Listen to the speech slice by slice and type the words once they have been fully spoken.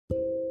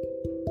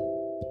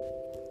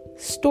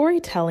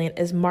Storytelling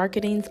is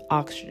marketing's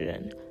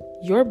oxygen.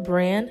 Your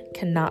brand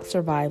cannot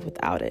survive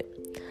without it.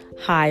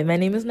 Hi, my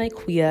name is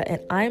Nikeya,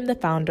 and I am the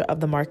founder of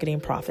The Marketing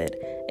Prophet,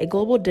 a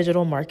global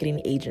digital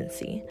marketing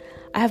agency.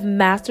 I have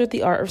mastered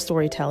the art of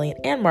storytelling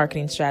and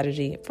marketing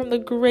strategy from the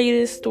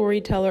greatest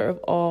storyteller of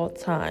all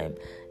time.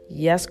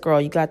 Yes, girl,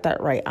 you got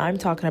that right. I'm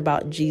talking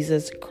about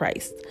Jesus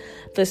Christ.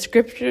 The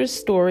Scriptures,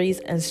 Stories,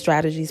 and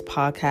Strategies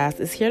podcast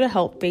is here to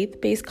help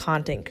faith-based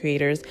content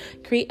creators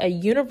create a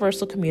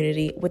universal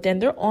community within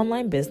their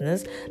online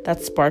business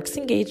that sparks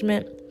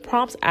engagement,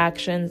 prompts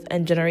actions,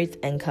 and generates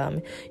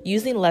income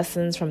using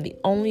lessons from the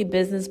only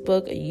business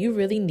book you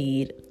really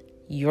need,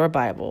 your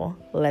Bible.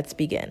 Let's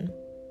begin.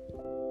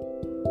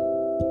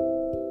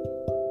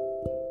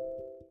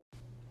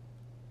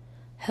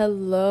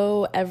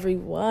 Hello,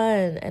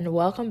 everyone, and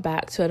welcome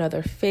back to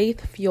another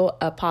Faith Fuel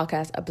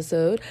podcast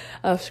episode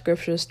of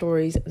Scripture,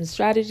 Stories, and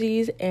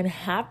Strategies. And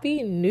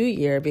Happy New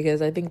Year, because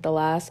I think the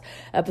last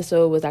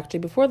episode was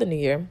actually before the New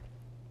Year.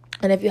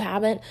 And if you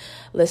haven't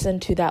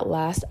listened to that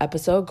last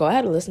episode, go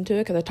ahead and listen to it,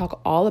 because I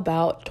talk all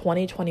about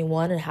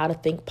 2021 and how to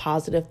think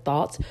positive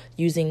thoughts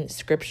using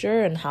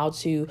scripture and how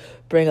to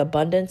bring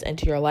abundance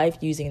into your life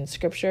using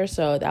scripture.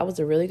 So that was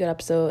a really good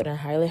episode, and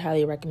I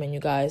highly recommend you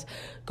guys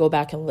go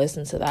back and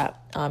listen to that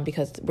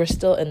because we're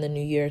still in the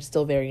new year. It's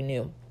still very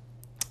new.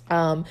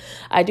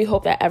 I do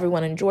hope that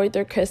everyone enjoyed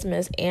their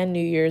Christmas and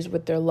New Year's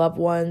with their loved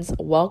ones.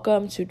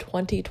 Welcome to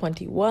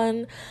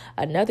 2021,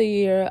 another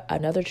year,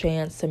 another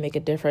chance to make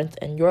a difference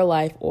in your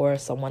life or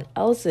someone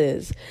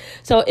else's.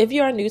 So if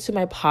you are new to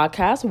my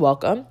podcast,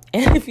 welcome.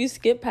 And if you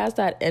skip past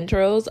that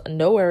intros,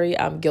 no worry,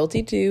 I'm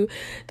guilty too.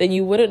 Then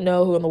you wouldn't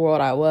know who in the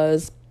world I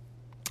was.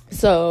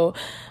 So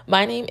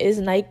my name is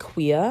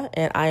Nikeya,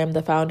 and I am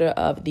the founder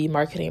of The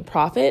Marketing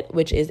Prophet,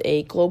 which is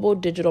a global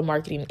digital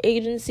marketing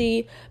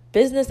agency,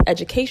 business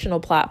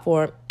educational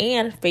platform,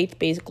 and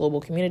faith-based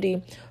global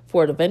community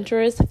for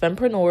adventurous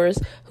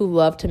fempreneurs who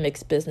love to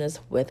mix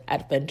business with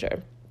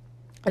adventure.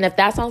 And if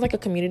that sounds like a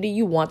community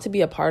you want to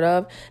be a part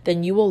of,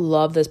 then you will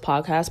love this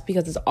podcast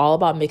because it's all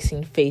about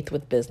mixing faith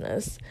with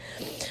business.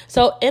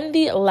 So in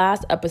the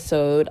last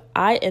episode,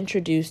 I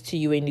introduced to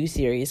you a new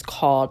series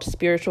called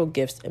Spiritual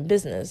Gifts in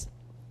Business.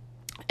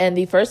 And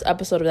the first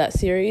episode of that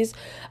series,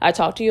 I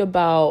talked to you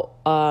about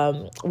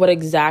what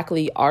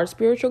exactly are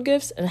spiritual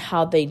gifts and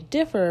how they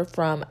differ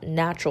from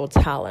natural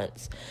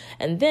talents.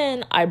 And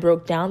then I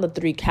broke down the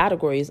 3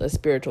 categories of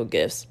spiritual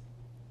gifts.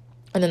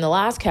 And then the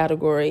last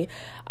category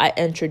I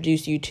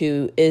introduced you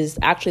to is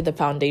actually the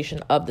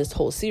foundation of this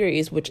whole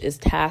series, which is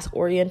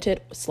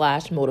task-oriented /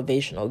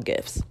 motivational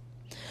gifts.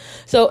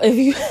 So if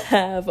you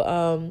have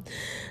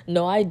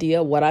no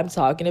idea what I'm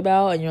talking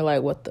about and you're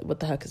like, what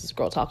the heck is this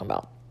girl talking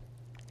about?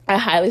 I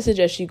highly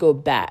suggest you go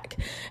back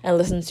and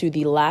listen to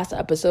the last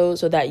episode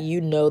so that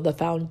you know the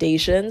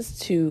foundations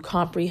to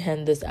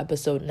comprehend this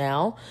episode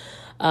now.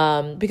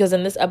 Because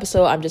in this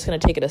episode, I'm just going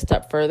to take it a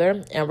step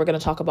further, and we're going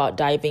to talk about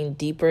diving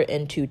deeper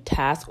into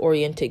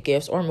task-oriented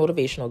gifts or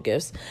motivational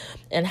gifts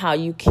and how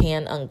you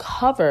can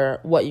uncover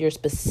what your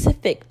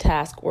specific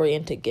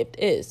task-oriented gift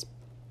is.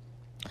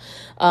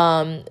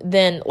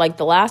 Then like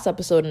the last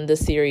episode in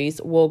this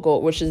series,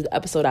 which is the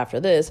episode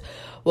after this,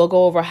 we'll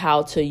go over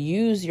how to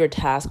use your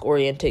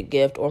task-oriented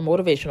gift or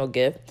motivational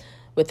gift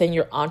within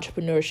your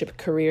entrepreneurship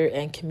career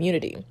and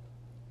community.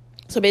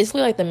 So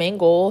basically, like, the main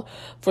goal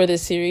for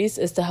this series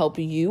is to help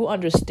you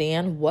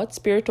understand what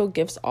spiritual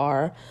gifts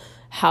are,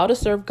 how to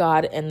serve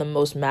God in the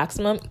most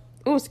maximum,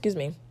 how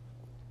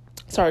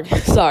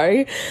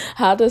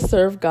to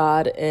serve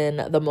God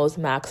in the most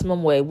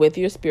maximum way with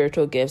your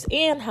spiritual gifts,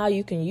 and how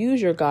you can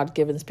use your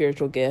God-given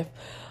spiritual gift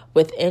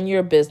within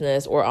your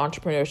business or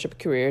entrepreneurship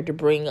career to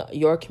bring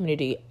your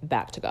community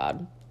back to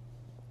God.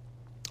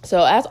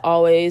 So as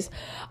always,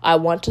 I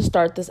want to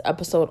start this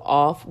episode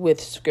off with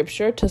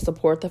scripture to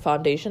support the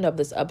foundation of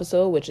this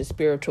episode, which is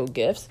spiritual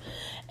gifts.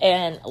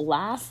 And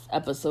last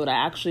episode,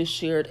 I actually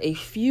shared a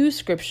few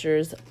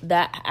scriptures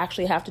that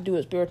actually have to do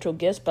with spiritual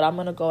gifts, but I'm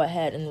going to go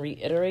ahead and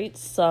reiterate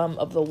some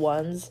of the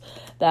ones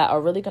that are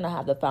really going to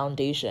have the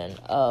foundation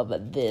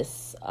of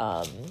this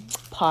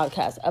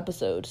podcast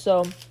episode.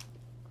 So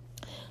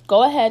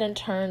go ahead and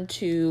turn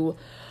to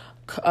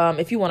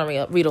if you want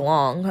to read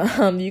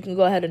along, you can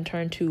go ahead and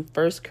turn to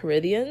 1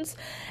 Corinthians,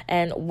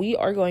 and we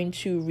are going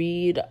to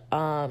read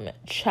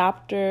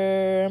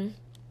chapter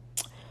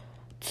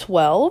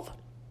 12,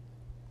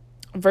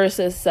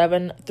 verses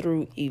 7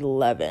 through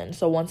 11.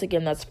 So once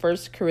again, that's 1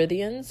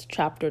 Corinthians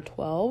chapter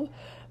 12,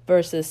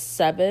 verses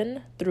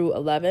 7 through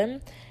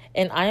 11,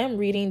 and I am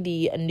reading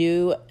the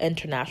New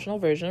International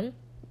Version.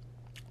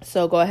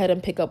 So go ahead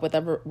and pick up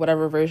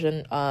whatever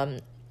version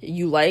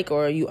you like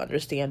or you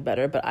understand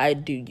better, but I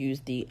do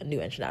use the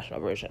New International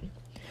Version.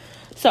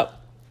 So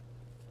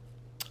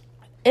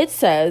it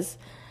says,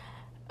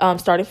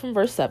 starting from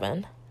verse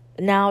 7,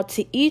 "Now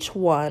to each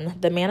one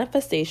the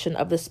manifestation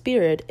of the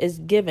Spirit is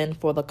given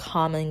for the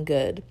common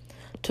good.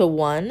 To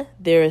one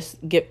there is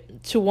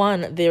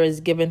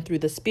given through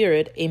the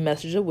Spirit a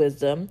message of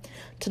wisdom,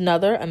 to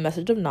another a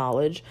message of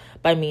knowledge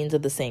by means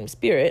of the same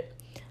Spirit,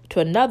 to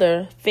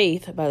another,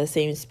 faith by the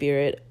same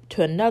Spirit,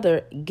 to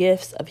another,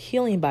 gifts of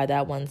healing by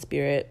that one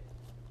Spirit,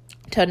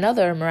 to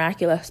another,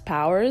 miraculous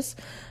powers,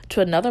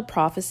 to another,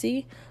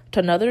 prophecy, to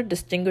another,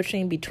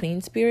 distinguishing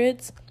between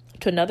spirits,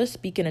 to another,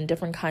 speaking in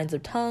different kinds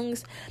of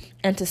tongues,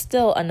 and to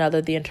still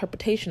another, the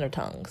interpretation of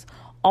tongues.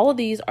 All of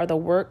these are the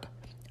work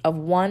of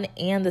one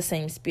and the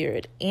same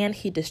Spirit, and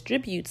he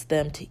distributes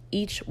them to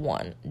each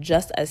one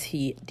just as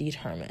he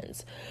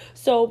determines.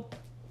 So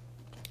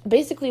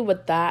basically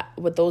what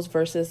those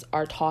verses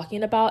are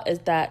talking about is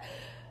that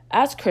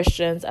as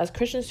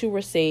Christians who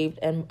were saved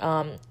and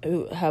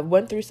who have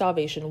went through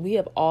salvation, we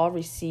have all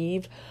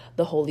received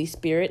the Holy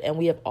Spirit, and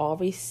we have all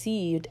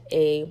received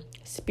a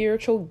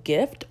spiritual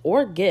gift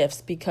or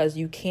gifts, because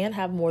you can't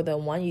have more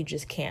than one. You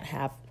just can't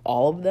have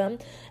all of them.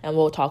 And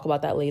we'll talk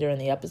about that later in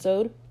the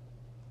episode.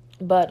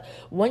 But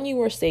when you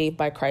were saved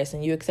by Christ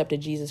and you accepted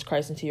Jesus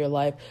Christ into your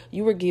life,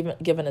 you were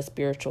given a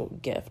spiritual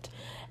gift.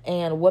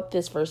 And what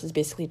this verse is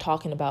basically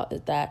talking about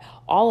is that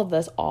all of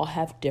us all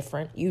have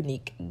different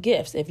unique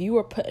gifts. If you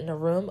were put in a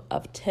room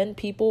of 10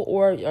 people,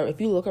 or if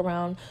you look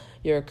around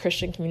your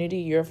Christian community,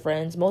 your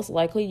friends, most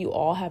likely you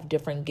all have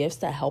different gifts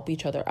that help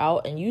each other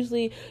out. And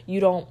usually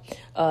you're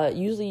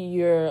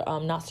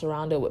not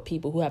surrounded with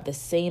people who have the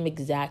same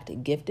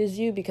exact gift as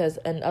you, because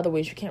in other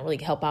ways you can't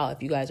really help out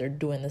if you guys are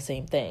doing the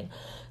same thing.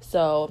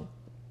 So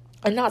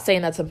I'm not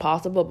saying that's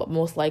impossible, but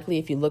most likely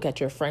if you look at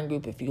your friend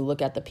group, if you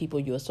look at the people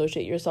you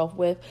associate yourself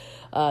with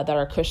that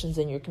are Christians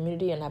in your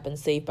community and have been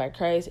saved by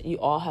Christ, you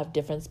all have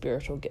different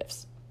spiritual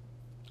gifts.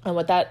 And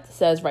what that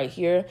says right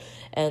here,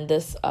 and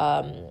this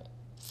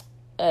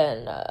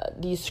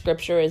these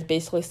scripture is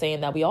basically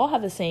saying that we all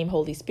have the same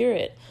Holy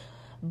Spirit,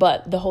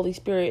 but the Holy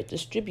Spirit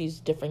distributes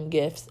different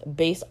gifts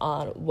based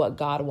on what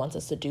God wants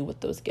us to do with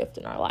those gifts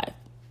in our life.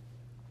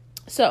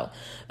 So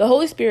the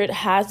Holy Spirit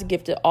has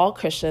gifted all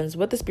Christians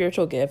with a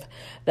spiritual gift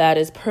that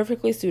is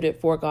perfectly suited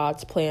for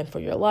God's plan for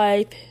your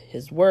life,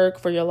 his work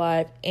for your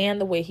life, and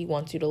the way he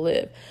wants you to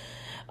live.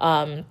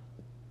 Now,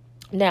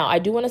 I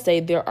do want to say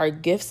there are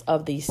gifts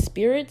of the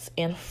spirits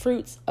and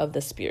fruits of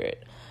the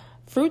Spirit.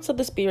 Fruits of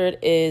the Spirit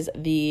is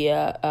the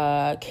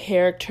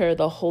character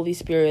the Holy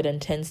Spirit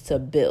intends to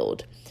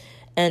build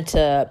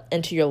into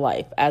your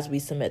life as we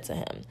submit to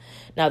him.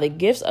 Now, the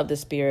gifts of the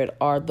Spirit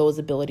are those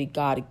ability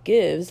God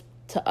gives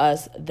to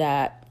us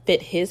that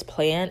fit his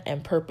plan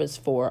and purpose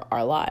for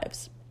our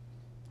lives.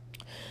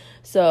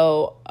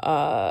 So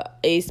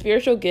a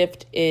spiritual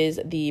gift is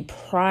the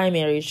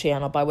primary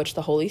channel by which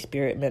the Holy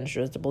Spirit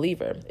ministers the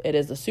believer. It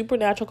is a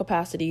supernatural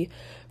capacity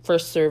for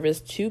service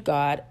to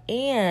God,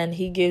 and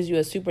he gives you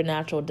a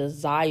supernatural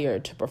desire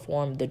to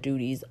perform the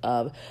duties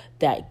of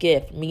that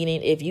gift.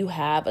 Meaning, if you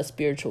have a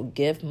spiritual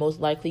gift, most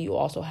likely you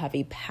also have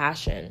a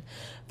passion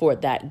for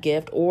that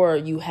gift, or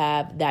you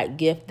have that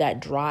gift that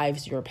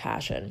drives your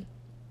passion.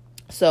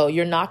 So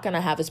you're not going to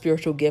have a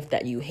spiritual gift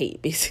that you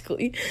hate,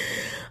 basically.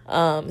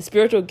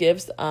 Spiritual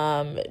gifts,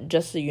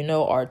 just so you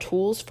know, are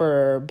tools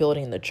for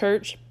building the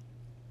church.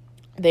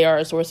 They are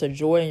a source of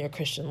joy in your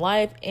Christian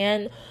life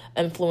and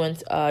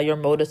influence your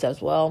motives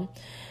as well.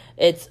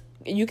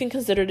 You can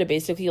consider it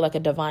basically like a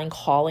divine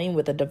calling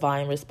with a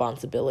divine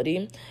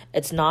responsibility.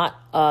 It's not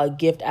a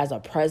gift as a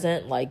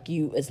present,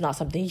 it's not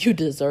something you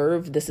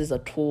deserve. This is a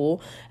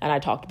tool. And I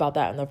talked about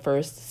that in the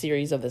first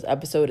series of this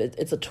episode.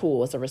 It's a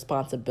tool. It's a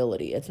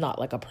responsibility. It's not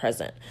like a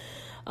present.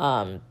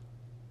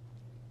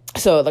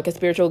 So like a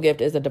spiritual gift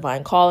is a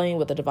divine calling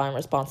with a divine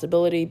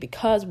responsibility,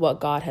 because what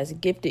God has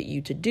gifted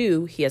you to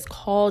do, he has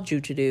called you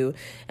to do,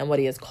 and what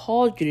he has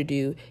called you to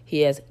do,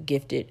 he has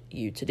gifted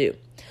you to do.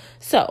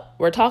 So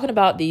we're talking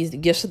about these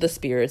gifts of the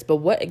spirits, but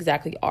what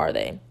exactly are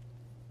they?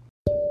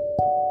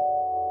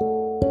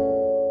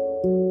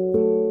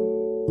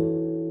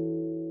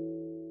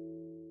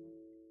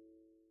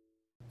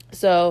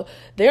 So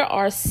there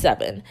are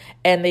 7,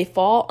 and they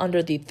fall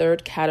under the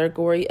third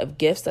category of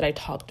gifts that I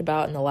talked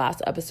about in the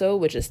last episode,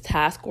 which is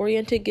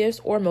task-oriented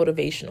gifts or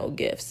motivational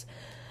gifts.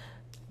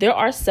 There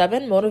are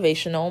 7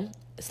 motivational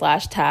 /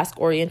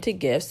 task-oriented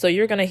gifts. So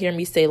you're going to hear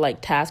me say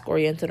like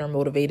task-oriented or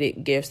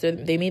motivated gifts.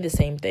 They mean the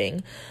same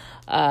thing.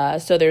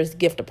 So there's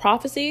gift of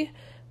prophecy,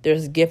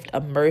 there's gift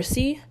of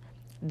mercy,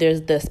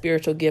 there's the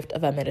spiritual gift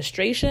of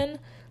administration,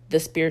 the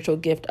spiritual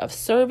gift of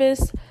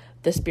service,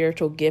 the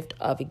spiritual gift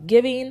of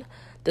giving,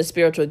 the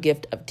spiritual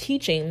gift of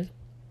teaching,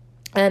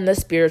 and the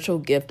spiritual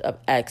gift of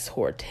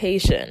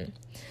exhortation.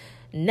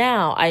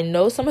 Now, I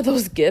know some of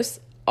those gifts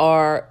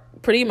are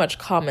pretty much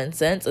common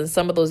sense, and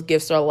some of those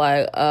gifts are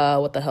like,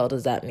 what the hell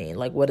does that mean?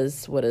 Like, what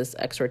is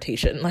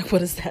exhortation? Like, what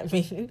does that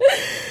mean?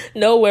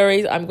 No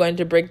worries. I'm going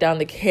to break down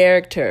the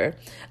character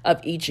of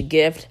each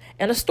gift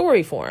in a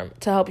story form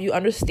to help you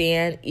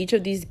understand each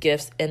of these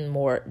gifts in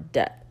more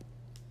depth.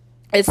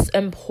 It's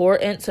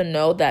important to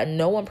know that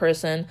no one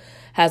person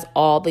has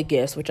all the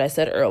gifts, which I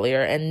said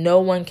earlier, and no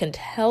one can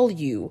tell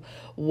you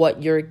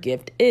what your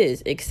gift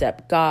is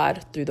except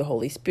God through the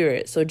Holy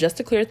Spirit. So just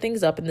to clear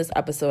things up in this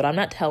episode, I'm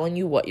not telling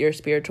you what your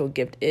spiritual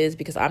gift is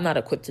because I'm not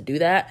equipped to do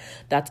that.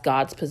 That's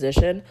God's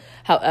position.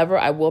 However,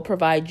 I will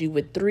provide you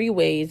with 3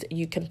 ways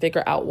you can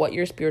figure out what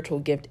your spiritual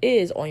gift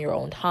is on your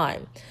own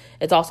time.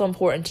 It's also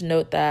important to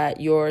note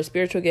that your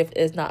spiritual gift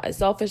is not a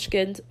selfish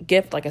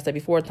gift. Like I said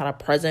before, it's not a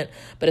present,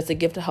 but it's a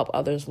gift to help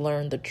others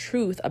learn the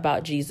truth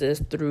about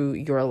Jesus through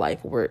your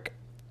life work.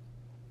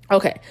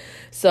 Okay,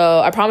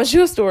 so I promised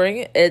you a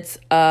story. It's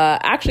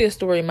actually a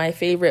story my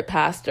favorite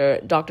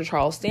pastor, Dr.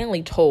 Charles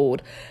Stanley,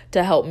 told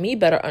to help me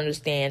better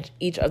understand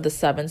each of the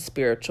 7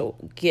 spiritual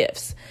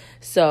gifts.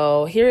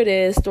 So here it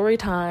is, story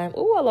time.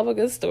 Ooh, I love a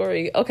good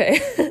story. Okay,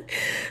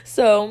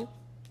 so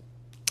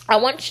I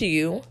want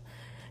you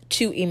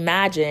to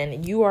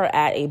imagine you are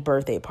at a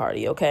birthday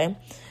party, okay?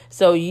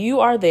 So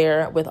you are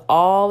there with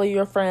all of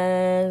your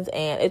friends,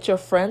 and it's your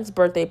friend's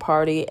birthday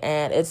party,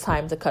 and it's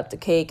time to cut the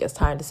cake. It's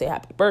time to say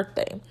happy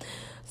birthday.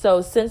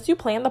 So since you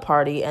plan the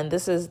party, and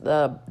this is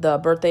the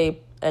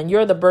birthday, and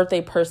you're the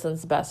birthday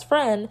person's best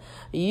friend,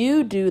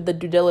 you do the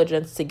due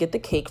diligence to get the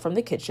cake from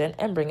the kitchen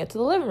and bring it to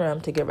the living room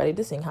to get ready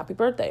to sing happy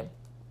birthday.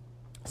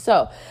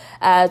 So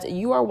as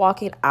you are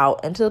walking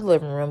out into the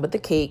living room with the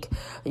cake,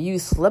 you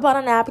slip on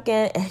a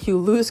napkin and you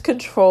lose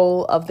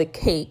control of the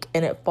cake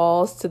and it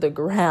falls to the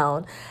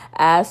ground,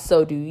 as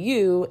so do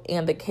you,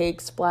 and the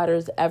cake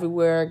splatters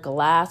everywhere,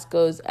 glass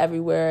goes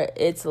everywhere.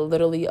 It's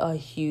literally a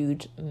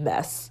huge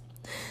mess.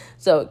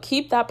 So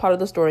keep that part of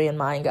the story in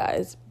mind,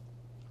 guys.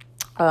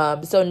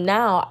 So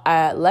now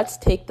let's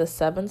take the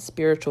 7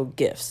 spiritual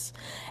gifts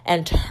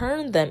and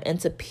turn them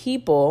into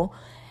people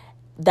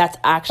that's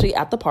actually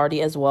at the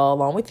party as well,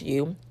 along with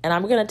you. And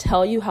I'm going to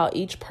tell you how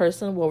each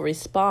person will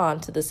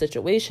respond to the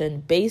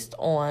situation based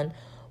on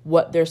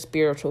what their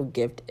spiritual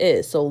gift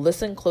is. So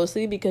listen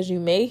closely because you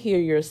may hear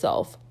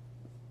yourself.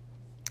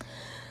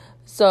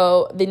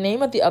 So the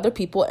name of the other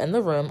people in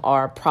the room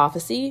are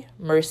prophecy,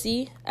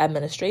 mercy,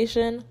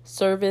 administration,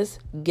 service,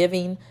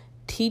 giving,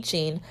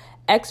 teaching,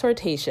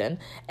 exhortation,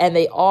 and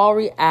they all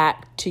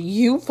react to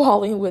you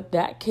falling with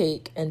that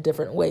cake in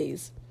different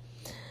ways.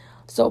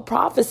 So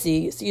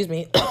prophecy,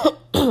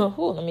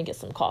 Ooh, let me get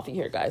some coffee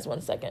here, guys.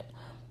 1 second.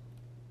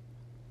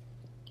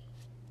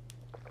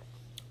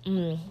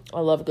 I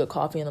love a good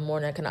coffee in the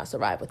morning. I cannot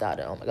survive without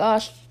it. Oh my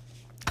gosh.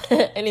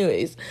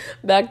 Anyways,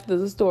 back to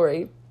the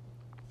story.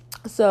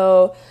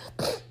 So,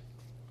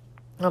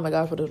 oh my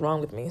gosh, what is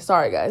wrong with me?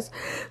 Sorry, guys.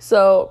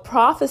 So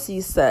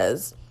prophecy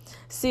says,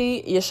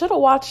 see, you should have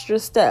watched your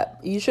step.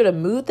 You should have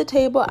moved the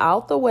table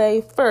out the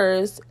way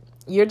first.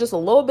 You're just a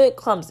little bit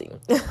clumsy.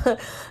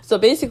 So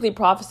basically,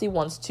 prophecy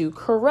wants to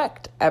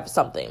correct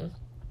something.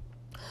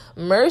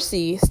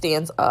 Mercy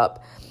stands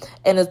up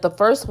and is the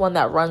first one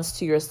that runs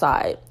to your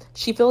side.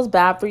 She feels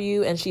bad for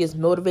you and she is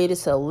motivated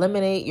to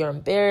eliminate your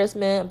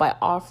embarrassment by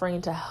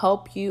offering to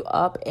help you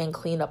up and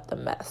clean up the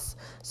mess.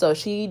 So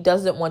she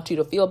doesn't want you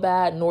to feel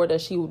bad, nor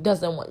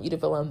doesn't want you to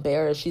feel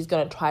embarrassed. She's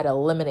going to try to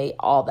eliminate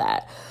all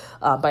that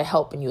by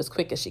helping you as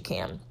quick as she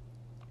can.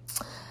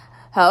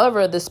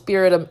 However, the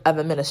spirit of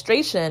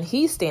administration,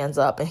 he stands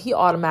up and he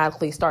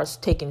automatically starts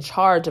taking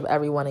charge of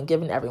everyone and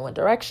giving everyone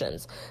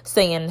directions,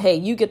 saying, hey,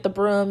 you get the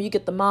broom, you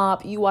get the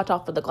mop, you watch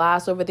out for the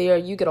glass over there,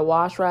 you get a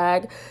wash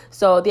rag.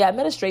 So the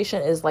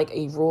administration is like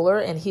a ruler,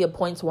 and he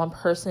appoints one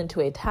person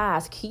to a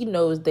task he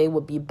knows they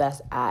would be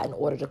best at in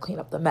order to clean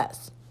up the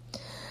mess.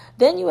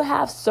 Then you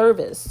have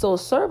service. So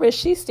service,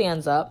 she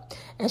stands up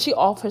and she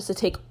offers to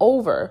take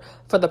over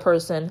for the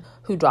person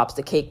who drops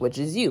the cake, which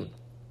is you.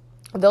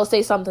 They'll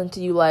say something to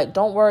you like,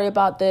 don't worry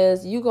about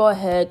this. You go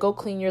ahead, go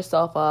clean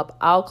yourself up.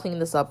 I'll clean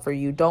this up for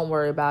you. Don't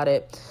worry about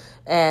it.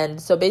 And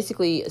so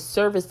basically,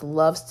 service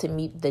loves to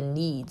meet the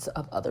needs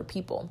of other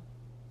people.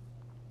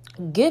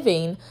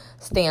 Giving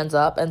stands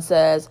up and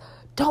says,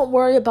 don't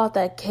worry about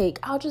that cake.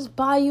 I'll just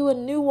buy you a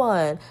new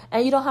one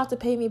and you don't have to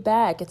pay me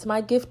back. It's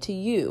my gift to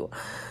you.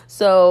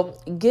 So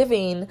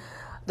giving,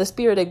 the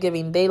spirit of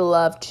giving, they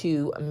love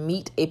to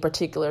meet a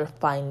particular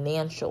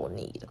financial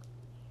need.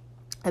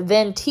 And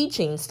then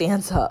teaching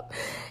stands up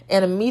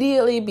and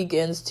immediately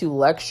begins to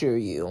lecture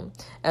you.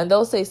 And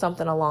they'll say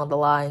something along the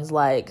lines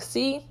like,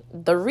 see,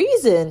 the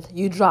reason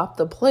you dropped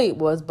the plate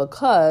was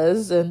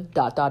because, and ...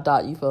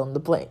 you fill in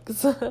the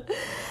blanks.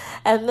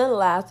 And then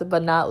last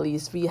but not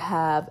least, we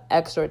have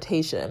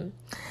exhortation.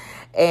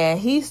 And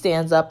he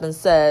stands up and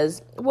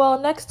says,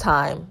 well, next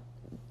time,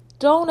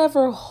 don't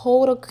ever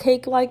hold a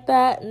cake like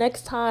that.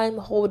 Next time,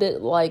 hold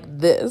it like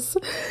this.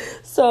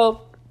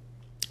 So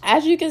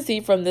as you can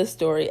see from this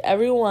story,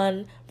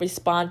 everyone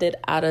responded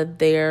out of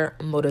their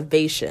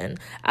motivation,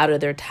 out of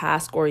their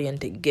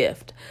task-oriented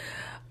gift.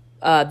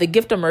 The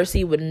gift of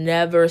mercy would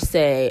never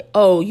say,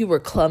 oh, you were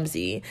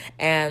clumsy.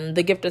 And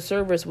the gift of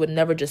service would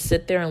never just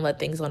sit there and let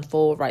things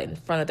unfold right in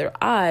front of their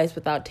eyes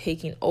without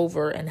taking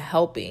over and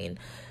helping.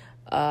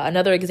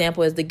 Another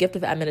example is the gift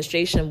of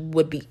administration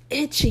would be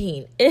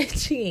itching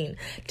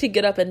to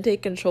get up and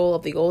take control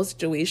of the whole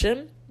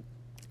situation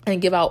and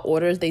give out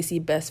orders they see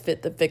best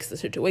fit to fix the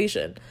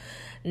situation.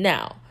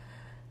 Now,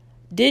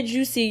 did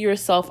you see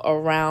yourself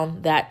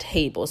around that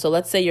table? So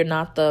let's say you're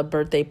not the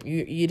birthday,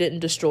 you didn't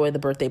destroy the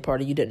birthday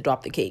party, you didn't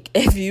drop the cake.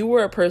 If you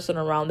were a person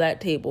around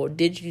that table,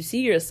 did you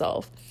see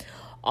yourself?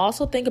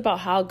 Also think about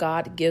how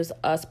God gives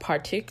us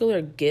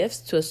particular gifts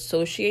to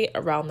associate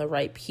around the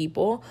right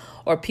people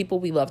or people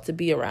we love to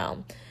be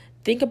around.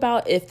 Think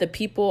about if the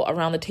people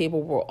around the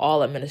table were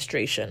all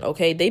administration,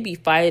 okay? They'd be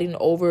fighting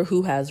over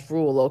who has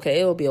rule, okay?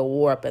 It'll be a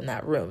war up in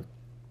that room.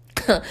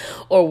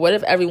 Or what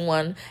if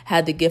everyone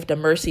had the gift of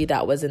mercy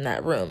that was in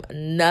that room?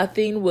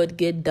 Nothing would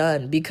get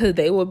done because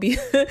they would be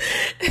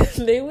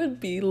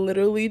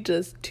literally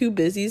just too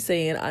busy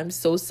saying I'm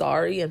so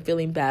sorry and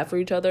feeling bad for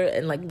each other,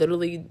 and like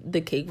literally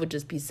the cake would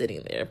just be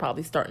sitting there,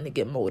 probably starting to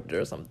get molded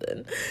or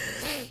something.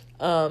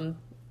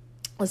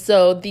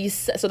 So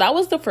that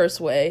was the first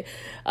way.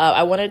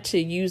 I wanted to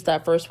use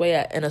that first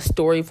way in a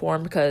story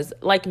form because,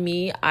 like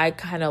me, I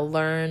kind of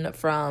learn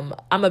from,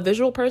 I'm a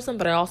visual person,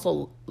 but I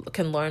also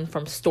can learn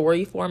from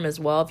story form as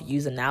well if you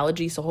use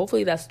analogy. So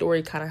hopefully that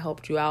story kind of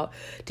helped you out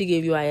to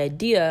give you an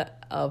idea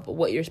of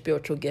what your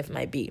spiritual gift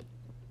might be.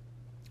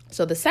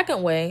 So the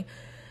second way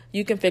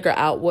you can figure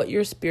out what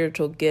your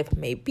spiritual gift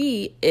may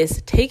be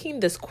is taking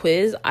this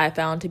quiz I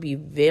found to be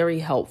very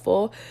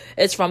helpful.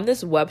 It's from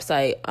this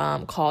website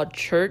called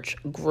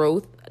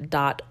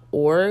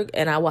churchgrowth.org,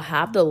 and I will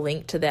have the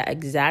link to that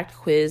exact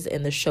quiz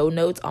in the show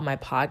notes on my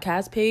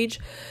podcast page.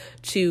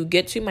 To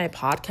get to my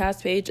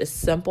podcast page is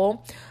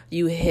simple.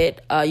 You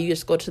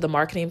just go to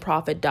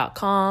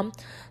themarketingprophet.com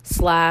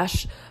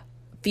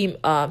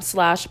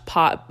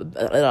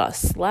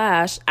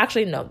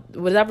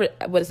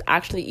what is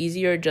actually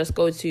easier, just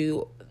go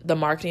to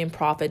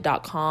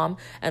themarketingprophet.com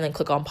and then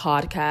click on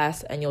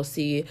podcast, and you'll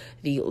see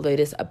the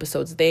latest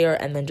episodes there,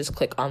 and then just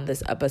click on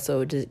this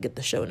episode to get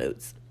the show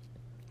notes.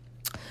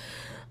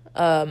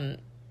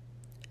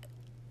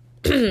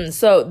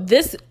 So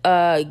this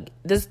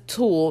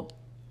tool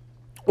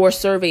or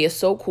survey is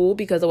so cool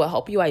because it will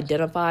help you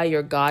identify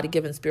your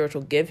God-given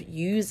spiritual gift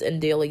used in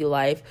daily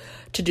life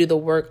to do the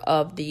work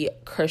of the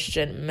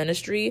Christian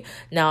ministry.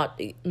 Now,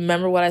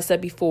 remember what I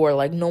said before,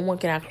 like no one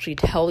can actually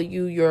tell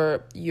you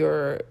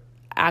your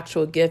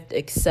actual gift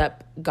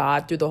except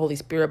God through the Holy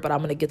Spirit, but I'm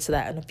going to get to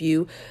that in a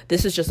few.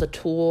 This is just a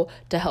tool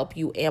to help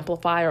you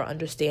amplify or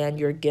understand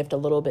your gift a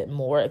little bit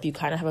more if you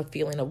kind of have a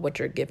feeling of what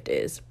your gift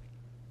is.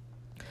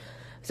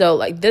 So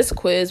like this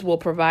quiz will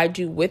provide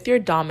you with your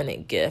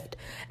dominant gift.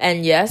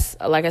 And yes,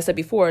 like I said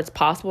before, it's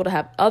possible to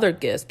have other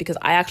gifts because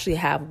I actually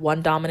have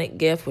one dominant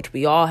gift, which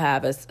we all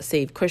have as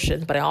saved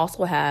Christians, but I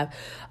also have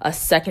a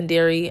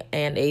secondary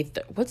and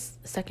what's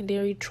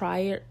secondary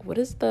triad?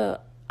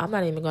 I'm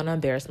not even going to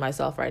embarrass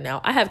myself right now.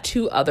 I have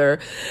two other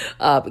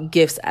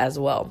gifts as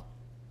well,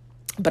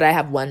 but I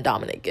have one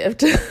dominant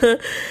gift.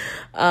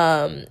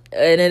 And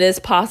it is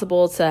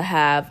possible to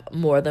have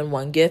more than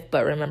one gift,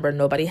 but remember,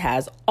 nobody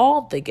has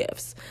all the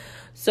gifts.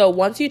 So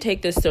once you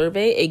take this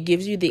survey, it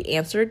gives you the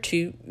answer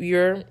to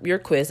your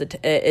quiz.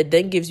 It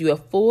then gives you a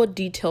full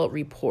detailed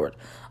report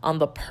on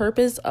the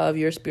purpose of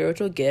your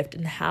spiritual gift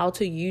and how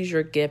to use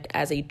your gift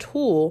as a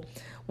tool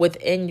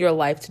within your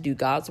life to do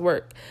God's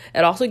work.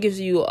 It also gives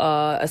you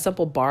a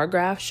simple bar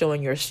graph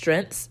showing your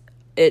strengths.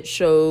 It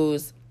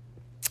shows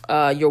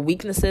your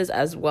weaknesses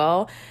as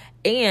well,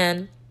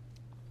 and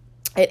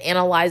it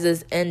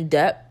analyzes in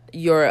depth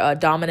your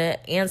dominant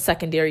and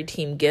secondary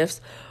team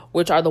gifts,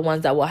 which are the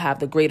ones that will have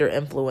the greater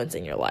influence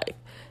in your life.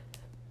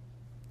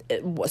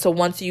 So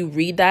once you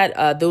read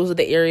that, those are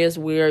the areas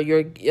where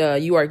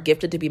you are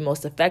gifted to be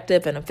most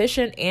effective and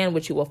efficient, and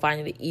which you will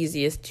find it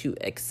easiest to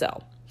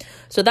excel.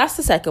 So that's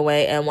the second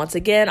way. And once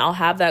again, I'll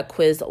have that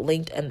quiz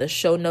linked in the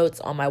show notes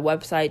on my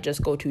website.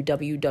 Just go to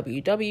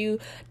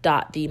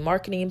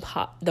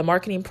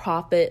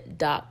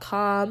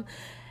www.themarketingprophet.com.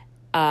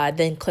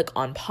 Then click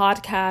on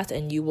podcast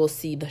and you will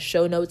see the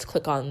show notes.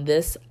 Click on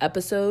this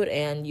episode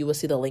and you will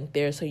see the link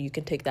there so you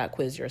can take that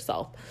quiz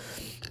yourself.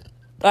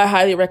 I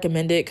highly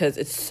recommend it because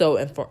it's so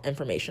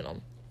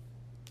informational.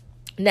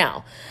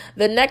 Now,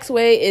 the next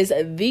way is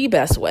the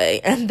best way,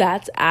 and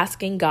that's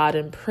asking God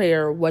in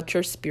prayer what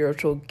your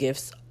spiritual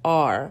gifts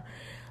are.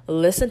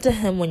 Listen to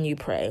him when you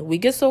pray. We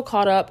get so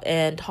caught up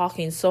in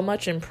talking so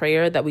much in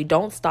prayer that we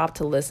don't stop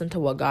to listen to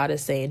what God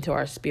is saying to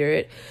our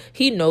spirit.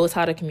 He knows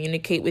how to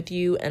communicate with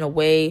you in a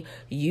way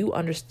you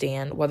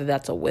understand, whether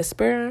that's a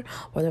whisper,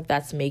 whether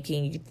that's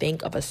making you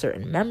think of a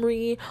certain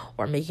memory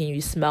or making you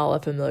smell a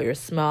familiar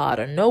smell out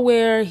of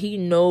nowhere. He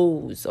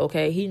knows,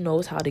 okay? He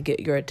knows how to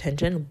get your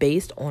attention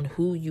based on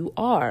who you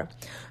are.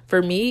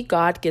 For me,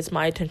 God gets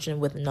my attention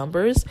with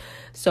numbers.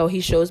 So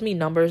he shows me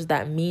numbers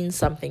that mean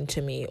something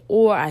to me,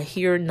 or I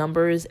hear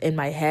numbers in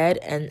my head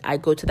and I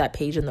go to that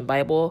page in the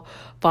Bible,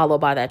 followed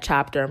by that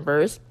chapter and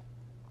verse.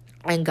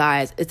 And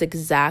guys, it's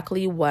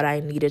exactly what I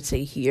needed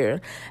to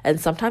hear. And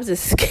sometimes it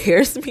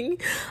scares me,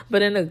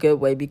 but in a good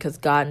way, because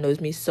God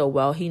knows me so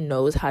well. He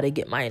knows how to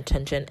get my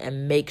attention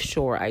and make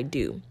sure I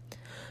do.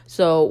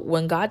 So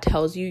when God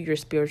tells you your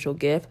spiritual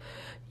gift,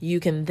 you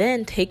can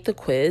then take the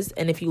quiz,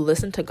 and if you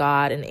listen to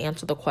God and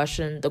answer the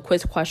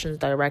quiz questions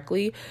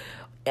directly,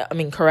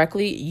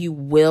 correctly, you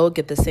will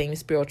get the same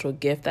spiritual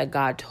gift that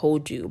God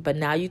told you, but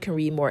now you can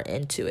read more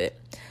into it.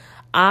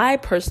 I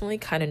personally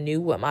kind of knew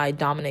what my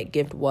dominant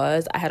gift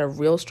was. I had a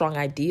real strong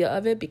idea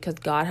of it because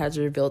God has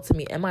revealed to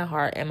me in my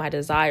heart and my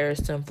desires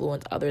to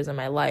influence others in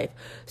my life.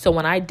 So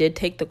when I did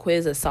take the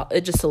quiz,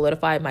 it just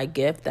solidified my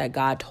gift that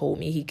God told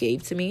me he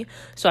gave to me.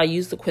 So I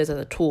used the quiz as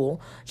a tool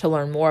to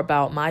learn more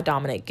about my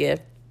dominant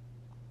gift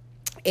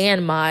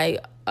and my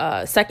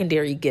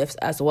secondary gifts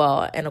as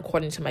well. And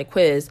according to my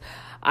quiz,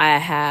 I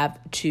have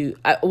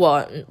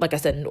like I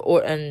said,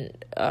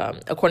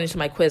 according to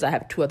my quiz, I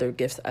have 2 other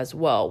gifts as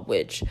well,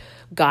 which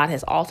God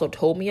has also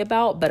told me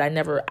about, but I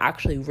never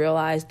actually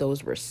realized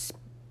those were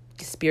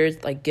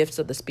spirits, like gifts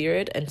of the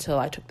Spirit, until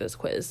I took this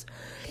quiz.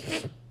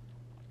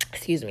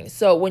 Excuse me.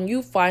 So when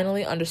you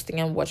finally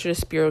understand what your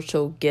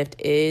spiritual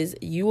gift is,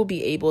 you will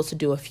be able to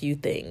do a few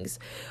things.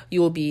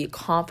 You will be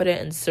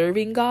confident in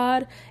serving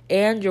God,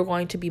 and you're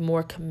going to be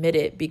more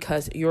committed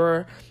because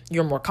you're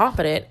more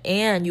confident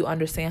and you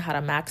understand how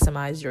to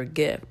maximize your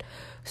gift.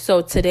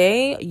 So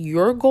today,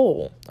 your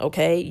goal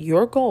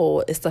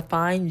is to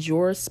find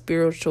your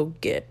spiritual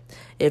gift.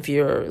 If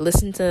you're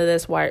listening to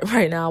this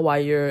right now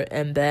while you're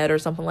in bed or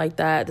something like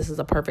that, this is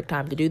a perfect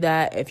time to do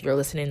that. If you're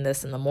listening to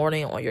this in the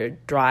morning on your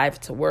drive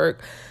to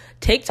work,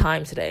 take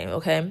time today,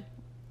 okay,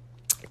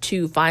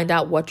 to find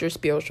out what your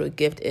spiritual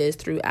gift is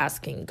through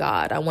asking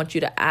God. I want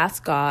you to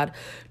ask God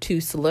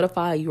to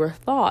solidify your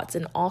thoughts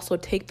and also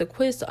take the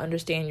quiz to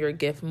understand your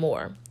gift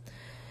more.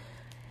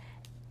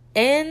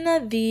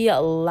 In the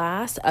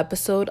last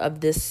episode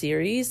of this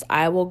series,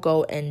 I will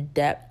go in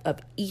depth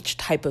of each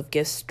type of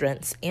gift,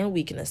 strengths, and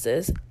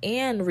weaknesses,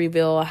 and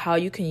reveal how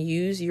you can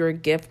use your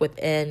gift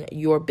within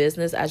your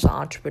business as an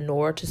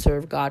entrepreneur to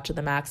serve God to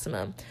the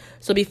maximum.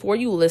 So before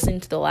you listen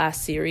to the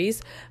last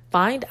series,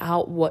 find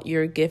out what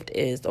your gift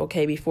is,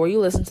 okay? Before you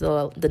listen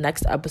to the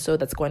next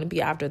episode that's going to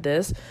be after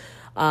this,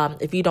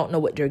 if you don't know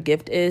what your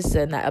gift is,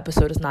 then that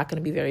episode is not going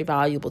to be very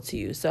valuable to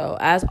you. So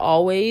as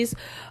always,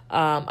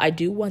 I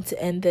do want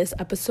to end this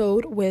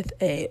episode with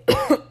a,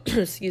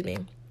 excuse me.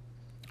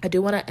 I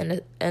do want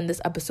to end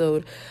this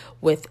episode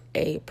with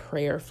a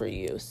prayer for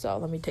you. So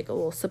let me take a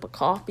little sip of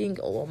coffee and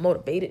get a little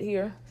motivated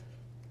here.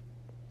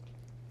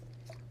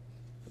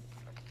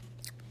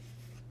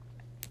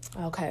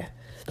 Okay.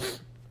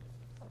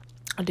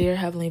 Dear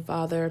Heavenly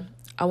Father,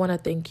 I want to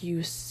thank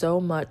you so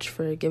much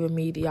for giving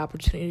me the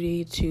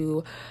opportunity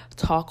to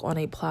talk on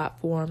a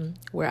platform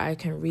where I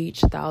can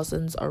reach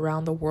thousands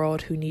around the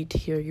world who need to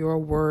hear your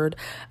word,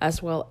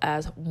 as well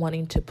as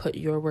wanting to put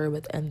your word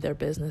within their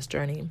business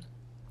journey.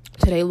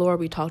 Today, Lord,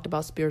 we talked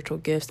about spiritual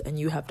gifts, and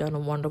you have done a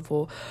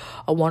wonderful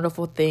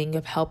thing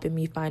of helping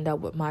me find out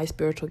what my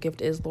spiritual gift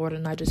is, Lord.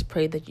 And I just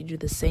pray that you do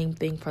the same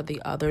thing for the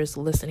others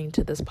listening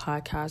to this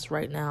podcast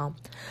right now.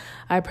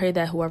 I pray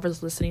that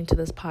whoever's listening to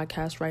this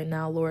podcast right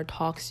now, Lord,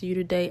 talks to you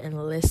today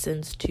and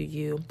listens to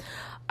you.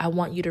 I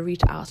want you to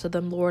reach out to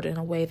them, Lord, in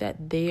a way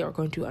that they are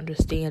going to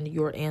understand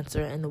your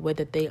answer and the way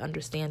that they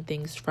understand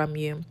things from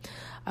you.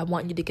 I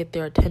want you to get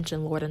their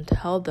attention, Lord, and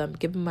tell them,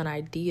 give them an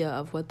idea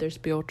of what their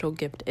spiritual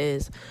gift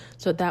is.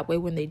 So that way,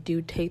 when they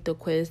do take the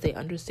quiz, they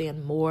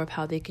understand more of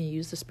how they can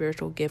use the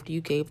spiritual gift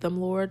you gave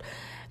them, Lord,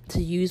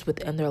 to use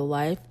within their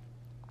life,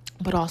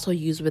 but also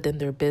use within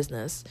their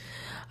business.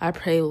 I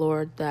pray,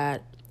 Lord,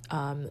 that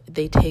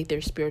they take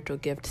their spiritual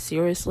gift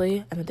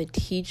seriously and that they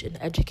teach and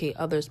educate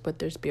others with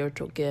their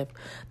spiritual gift.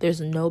 There's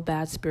no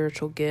bad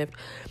spiritual gift.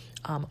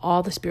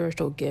 All the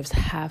spiritual gifts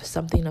have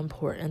something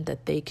important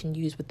that they can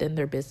use within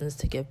their business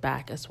to give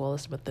back as well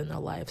as within their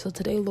life. So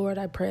today, Lord,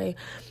 I pray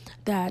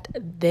that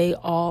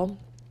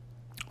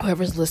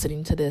whoever's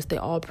listening to this, they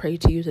all pray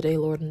to you today,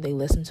 Lord, and they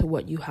listen to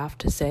what you have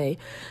to say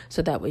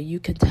so that way you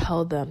can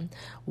tell them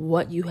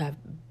what you have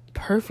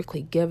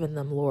perfectly given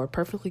them, Lord,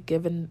 perfectly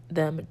given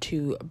them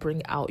to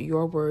bring out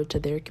your word to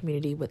their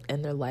community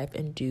within their life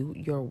and do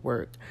your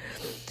work.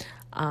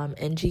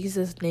 In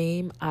Jesus'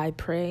 name, I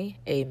pray.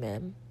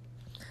 Amen.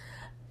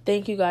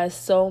 Thank you guys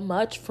so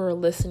much for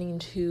listening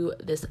to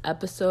this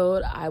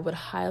episode. I would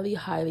highly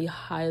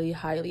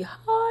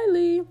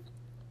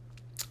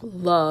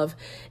love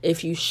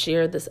if you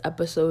share this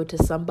episode to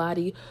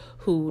somebody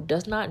who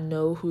does not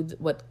know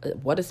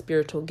what a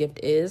spiritual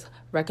gift is.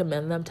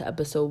 Recommend them to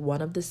episode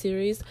 1 of the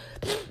series.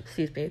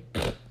 Excuse me.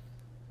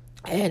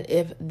 And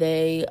if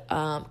they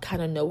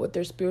kind of know what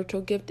their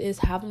spiritual gift is,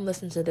 have them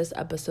listen to this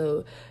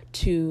episode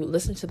to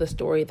listen to the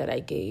story that I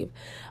gave.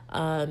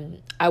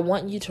 I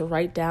want you to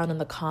write down in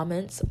the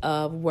comments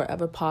of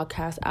wherever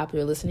podcast app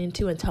you're listening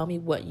to and tell me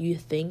what you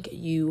think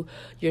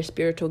your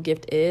spiritual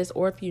gift is,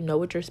 or if you know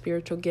what your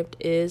spiritual gift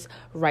is,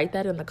 write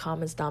that in the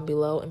comments down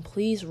below. And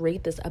please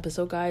rate this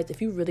episode, guys.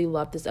 If you really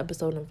loved this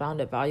episode and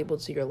found it valuable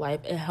to your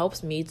life, it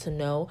helps me to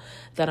know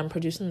that I'm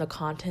producing the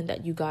content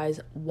that you guys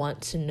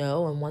want to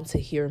know and want to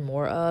hear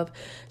more of.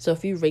 So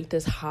if you rate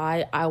this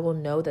high, I will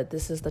know that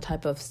this is the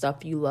type of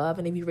stuff you love.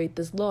 And if you rate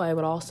this low, I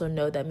would also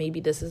know that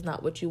maybe this is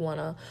not what you want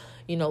to,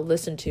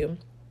 listen to.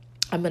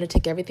 I'm going to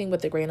take everything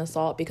with a grain of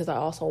salt because I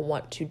also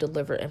want to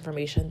deliver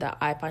information that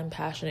I find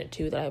passionate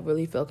to, that I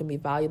really feel can be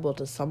valuable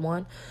to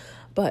someone.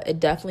 but it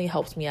definitely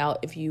helps me out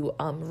if you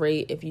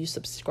rate, if you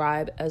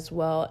subscribe as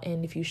well,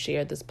 and if you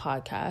share this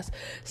podcast.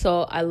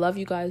 So I love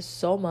you guys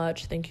so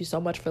much. Thank you so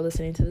much for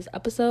listening to this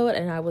episode,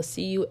 and I will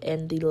see you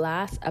in the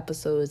last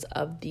episodes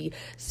of the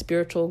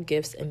Spiritual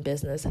Gifts in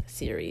Business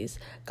series.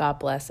 God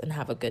bless and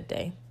have a good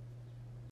day.